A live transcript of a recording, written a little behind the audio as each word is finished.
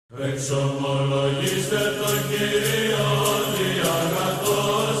Εξομολογήστε τον Κύριο,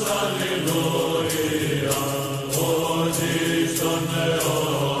 διαγαθός, αλληλούια, ότι στον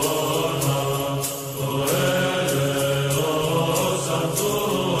αιώνα, το έλεος αυτού,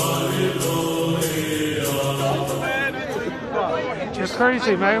 αλληλούια. You're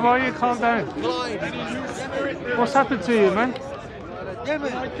crazy, man. Why you calm down? What's happened to you, man?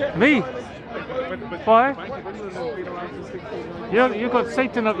 Me? Why? You got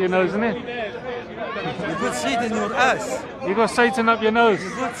Satan up your nose, isn't it? You got Satan in your ass. You got Satan up your nose. You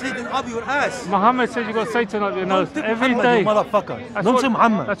got Satan up your ass. Muhammad said you got Satan up your nose every Muhammad, day. you motherfucker. Don't say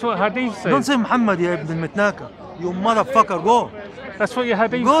Muhammad. That's what Hadith says. Don't say Muhammad, ya ibn al-Mitnaka. You motherfucker, go. That's what your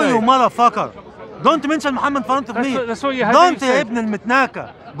Hadith Go, says. you motherfucker. Don't mention Muhammad in front of me. That's what your Hadith Don't, ya says. ibn al-Mitnaka.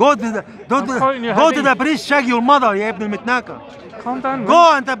 Go to the priest, shag your mother, ya ibn al-Mitnaka. Calm down, man. Go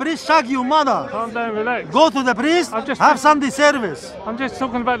and the priest, shag your mother. Calm down, relax. Go to the priest, have Sunday service. I'm just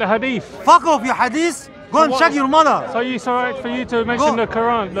talking about the Hadith. Fuck off your hadith. Go and shag your mother. So it's alright for you to mention the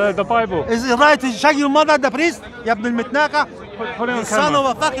Quran, the Bible? Is it right to shag your mother, the priest? Ya ibn al-Mitnaka. Put it on You son of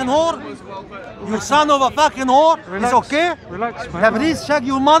camera. a fucking whore. You son of a fucking whore. Relax. It's okay? Relax, The man. priest shag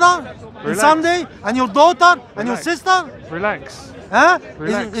your mother on Relax. Sunday and your daughter and your Relax. sister? Relax. Huh?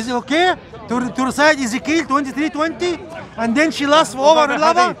 Relax. Is it okay to recite Ezekiel 23:20 and then she lusts What over about her the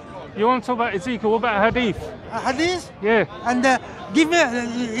lover? Hadith? You want to talk about Ezekiel? What about Hadith? Hadith? Yeah. And give me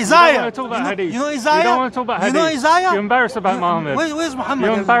You Isaiah. don't want to talk about Hadith. You know Isaiah? You don't want to talk about Hadith. You know Isaiah? You're embarrassed about Muhammad. Where's Muhammad?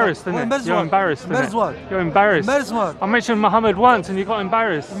 You're embarrassed, isn't it? Embarrassed You're what? embarrassed, Embarrassed innit? what? You're embarrassed. Embarrassed what? I mentioned Muhammad once and you got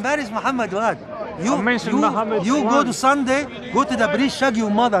embarrassed. Embarrassed Muhammad what? I mentioned Muhammad You go once. to Sunday, go to the priest, shag your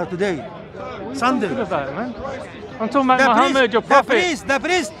mother today. Sunday. What about it, man? I'm talking about Muhammad, your prophet. The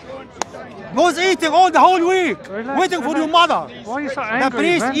priest goes eating all the whole week, Relax, waiting for relax. your mother. Why are you so angry, The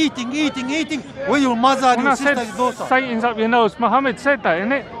priest man? eating with your mother, When your I sister, said your daughter. Satan's up your nose, Muhammad said that,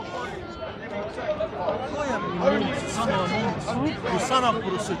 innit? You son of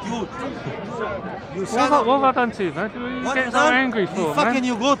prostitute. You What son have, of... what have I done to you, man? What are you What getting so done? angry You for, fucking man?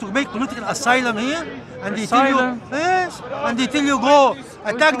 you go to make political asylum here, and they tell you Asylum? yes, and they tell you go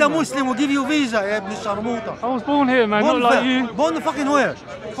attack the Muslim, will give you visa, ya ibn Sharmuta. I was born here, man, not like you. Born fucking where?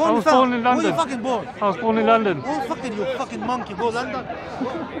 I was born in Where London. you fucking born? I was born in London. Oh fucking you fucking monkey, go London.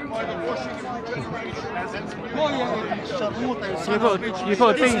 Go ya ibn Sharmuta, you son of a bitch. You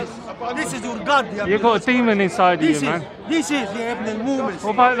got a demon. This is your God, ya You ibn got a demon inside you, man. This is ya ibn al-Mumis.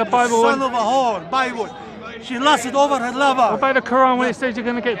 What about the Bible? Son of a whore, Bible. She lusted over her What lover. about the Quran when it says you're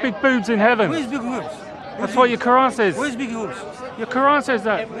going to get big boobs in heaven? Where's big boobs? That's what your Quran says. Where's big boobs? Your Quran says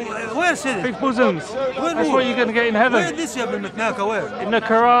that. Where said it? Big bosoms. Where That's what you're going to get in Where heaven. this ya ibn al-Mitnaka, where? In the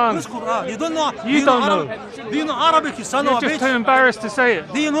Quran. Where's Quran? You don't know? You don't know. Arabic? Do you know Arabic, you son You're of a just too bitch? embarrassed to say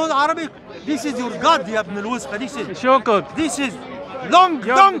it. Do you know Arabic? This is your God, ya ibn al-Wusqa. It's your God. This is long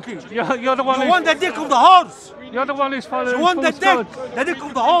donkey. You're the one You want who's, the dick of the horse. you're the one who's following You want the false dick, God. the dick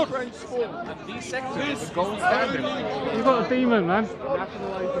of the horse. You got a demon, man.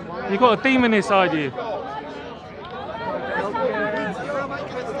 You got a demon inside you.